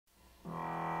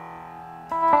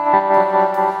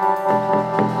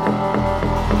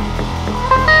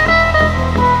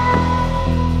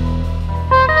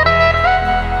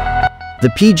The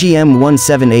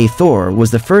PGM-17A Thor was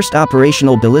the first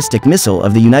operational ballistic missile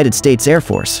of the United States Air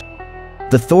Force.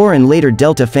 The Thor and later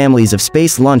Delta families of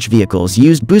space launch vehicles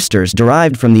used boosters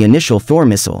derived from the initial Thor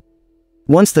missile.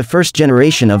 Once the first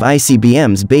generation of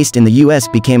ICBMs based in the U.S.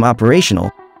 became operational,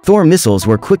 Thor missiles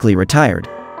were quickly retired.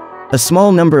 A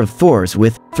small number of Thors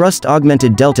with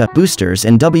thrust-augmented Delta boosters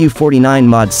and W-49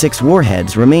 Mod 6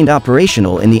 warheads remained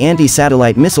operational in the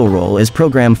anti-satellite missile role as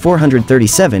Program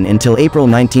 437 until April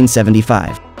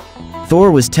 1975.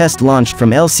 Thor was test-launched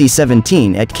from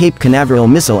LC-17 at Cape Canaveral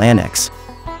Missile Annex.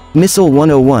 Missile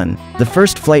 101, the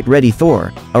first flight-ready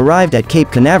Thor, arrived at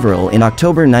Cape Canaveral in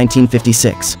October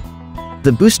 1956.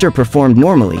 The booster performed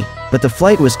normally, but the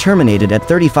flight was terminated at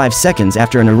 35 seconds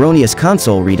after an erroneous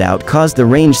console readout caused the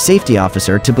range safety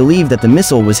officer to believe that the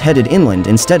missile was headed inland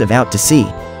instead of out to sea.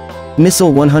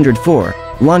 Missile 104,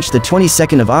 launched the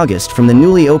 22nd of August from the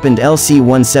newly opened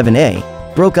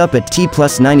LC-17A, broke up at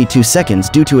T+92 seconds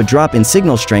due to a drop in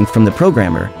signal strength from the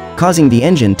programmer, causing the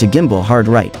engine to gimbal hard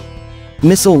right.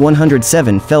 Missile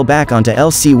 107 fell back onto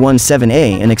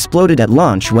LC-17A and exploded at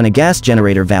launch when a gas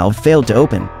generator valve failed to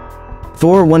open.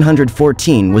 Thor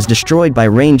 114 was destroyed by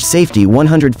range safety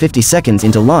 150 seconds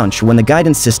into launch when the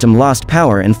guidance system lost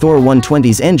power and Thor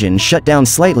 120's engine shut down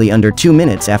slightly under 2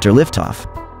 minutes after liftoff.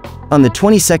 On the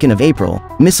 22nd of April,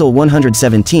 Missile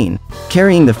 117,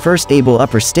 carrying the first Able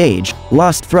upper stage,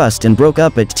 lost thrust and broke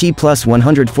up at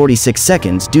T+146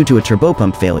 seconds due to a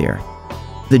turbopump failure.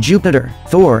 The Jupiter,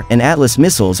 Thor, and Atlas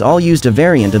missiles all used a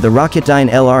variant of the Rocketdyne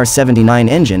LR-79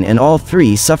 engine, and all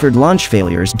three suffered launch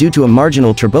failures due to a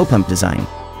marginal turbopump design.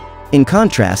 In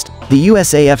contrast, the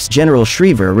USAF's General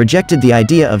Schriever rejected the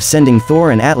idea of sending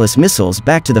Thor and Atlas missiles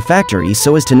back to the factory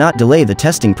so as to not delay the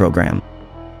testing program.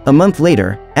 A month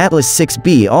later, Atlas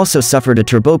 6B also suffered a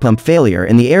turbopump failure,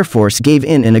 and the Air Force gave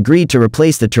in and agreed to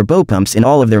replace the turbopumps in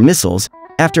all of their missiles,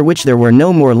 after which there were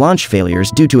no more launch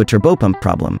failures due to a turbopump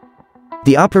problem.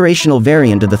 The operational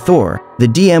variant of the Thor, the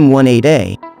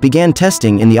DM-18A, began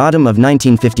testing in the autumn of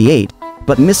 1958,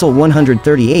 but Missile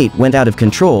 138 went out of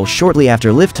control shortly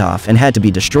after liftoff and had to be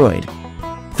destroyed.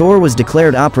 Thor was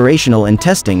declared operational and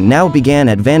testing now began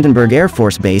at Vandenberg Air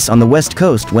Force Base on the West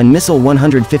Coast when Missile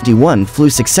 151 flew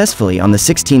successfully on the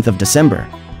 16th of December.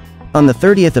 On the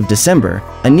 30th of December,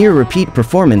 a near-repeat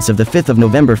performance of the 5th of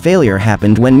November failure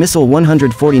happened when Missile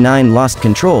 149 lost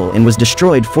control and was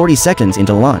destroyed 40 seconds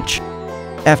into launch.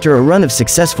 After a run of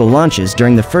successful launches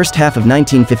during the first half of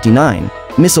 1959,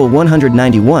 Missile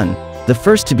 191, the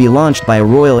first to be launched by a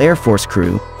Royal Air Force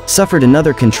crew, suffered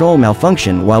another control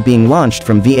malfunction while being launched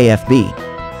from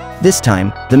VAFB. This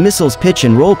time, the missile's pitch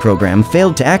and roll program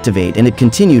failed to activate and it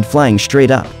continued flying straight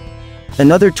up.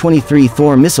 Another 23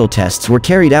 Thor missile tests were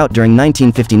carried out during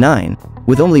 1959,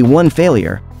 with only one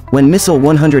failure, when Missile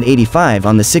 185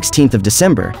 on the 16th of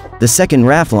December, the second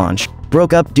RAF launch,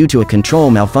 broke up due to a control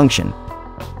malfunction.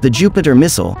 The Jupiter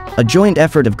missile, a joint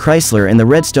effort of Chrysler and the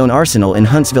Redstone Arsenal in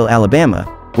Huntsville, Alabama,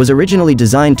 was originally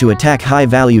designed to attack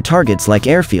high-value targets like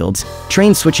airfields,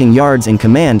 train switching yards and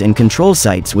command and control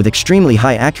sites with extremely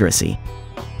high accuracy.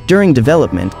 During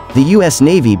development, the U.S.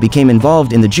 Navy became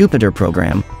involved in the Jupiter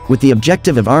program, with the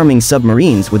objective of arming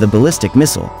submarines with a ballistic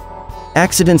missile.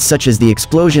 Accidents such as the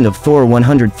explosion of Thor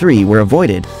 103 were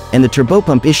avoided, and the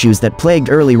turbopump issues that plagued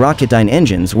early Rocketdyne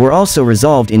engines were also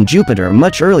resolved in Jupiter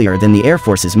much earlier than the Air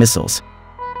Force's missiles.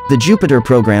 The Jupiter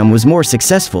program was more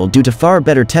successful due to far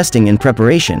better testing and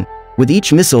preparation, with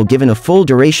each missile given a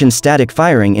full-duration static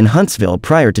firing in Huntsville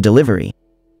prior to delivery.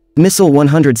 Missile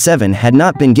 107 had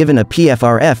not been given a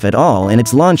PFRF at all, and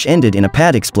its launch ended in a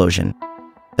pad explosion.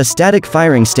 A static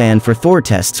firing stand for Thor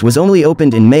tests was only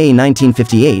opened in May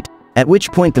 1958, at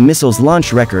which point the missile's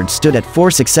launch record stood at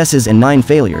 4 successes and 9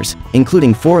 failures,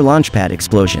 including 4 launchpad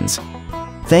explosions.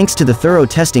 Thanks to the thorough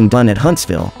testing done at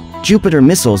Huntsville, Jupiter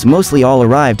missiles mostly all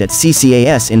arrived at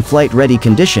CCAS in flight-ready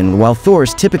condition, while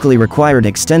Thors typically required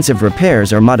extensive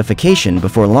repairs or modification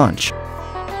before launch.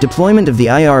 Deployment of the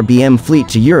IRBM fleet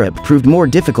to Europe proved more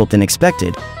difficult than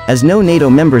expected, as no NATO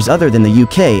members other than the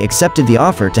UK accepted the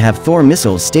offer to have Thor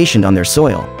missiles stationed on their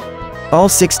soil. All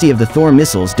 60 of the Thor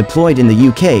missiles deployed in the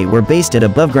UK were based at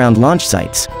above-ground launch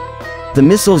sites. The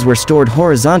missiles were stored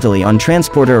horizontally on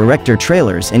transporter erector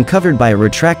trailers and covered by a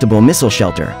retractable missile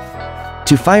shelter.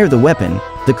 To fire the weapon,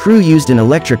 the crew used an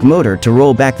electric motor to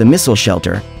roll back the missile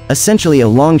shelter, essentially a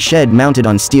long shed mounted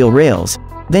on steel rails,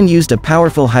 then used a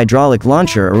powerful hydraulic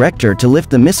launcher erector to lift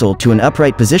the missile to an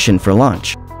upright position for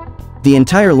launch. The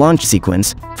entire launch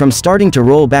sequence, from starting to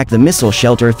roll back the missile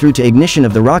shelter through to ignition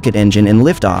of the rocket engine and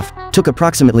liftoff, took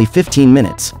approximately 15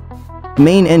 minutes.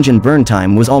 Main engine burn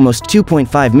time was almost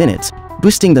 2.5 minutes,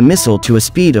 boosting the missile to a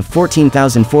speed of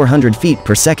 14,400 feet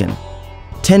per second.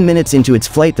 10 minutes into its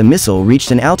flight the missile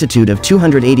reached an altitude of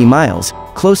 280 miles,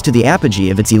 close to the apogee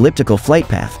of its elliptical flight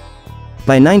path.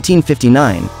 By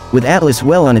 1959, with Atlas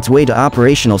well on its way to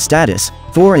operational status,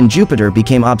 Thor and Jupiter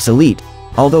became obsolete,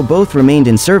 although both remained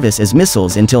in service as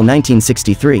missiles until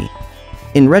 1963.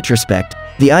 In retrospect,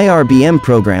 the ICBM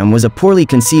program was a poorly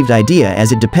conceived idea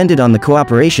as it depended on the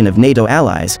cooperation of NATO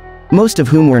allies, most of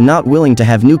whom were not willing to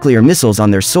have nuclear missiles on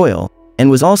their soil,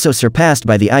 and was also surpassed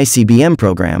by the ICBM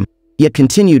program, yet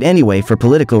continued anyway for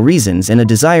political reasons and a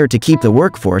desire to keep the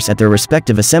workforce at their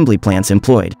respective assembly plants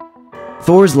employed.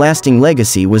 Thor's lasting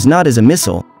legacy was not as a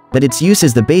missile, but its use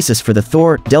as the basis for the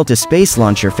Thor Delta space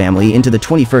launcher family into the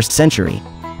 21st century.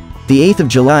 The 8th of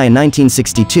July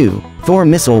 1962, Thor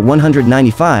Missile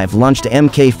 195 launched a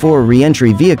Mk4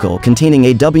 re-entry vehicle containing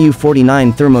a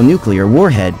W-49 thermonuclear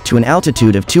warhead to an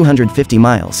altitude of 250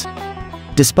 miles.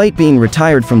 Despite being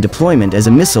retired from deployment as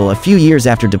a missile a few years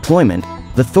after deployment,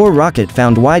 the Thor rocket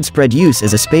found widespread use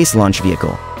as a space launch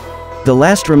vehicle. The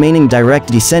last remaining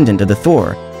direct descendant of the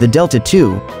Thor, the Delta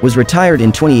II, was retired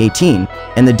in 2018,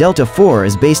 and the Delta IV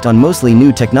is based on mostly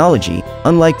new technology,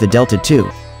 unlike the Delta II.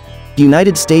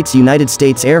 United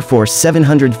States Air Force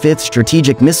 705th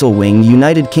Strategic Missile Wing,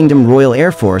 United Kingdom Royal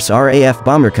Air Force RAF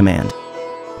Bomber Command.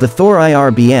 The Thor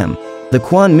ICBM, the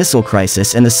Kwan Missile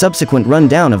Crisis and the subsequent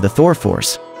rundown of the Thor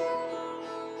Force.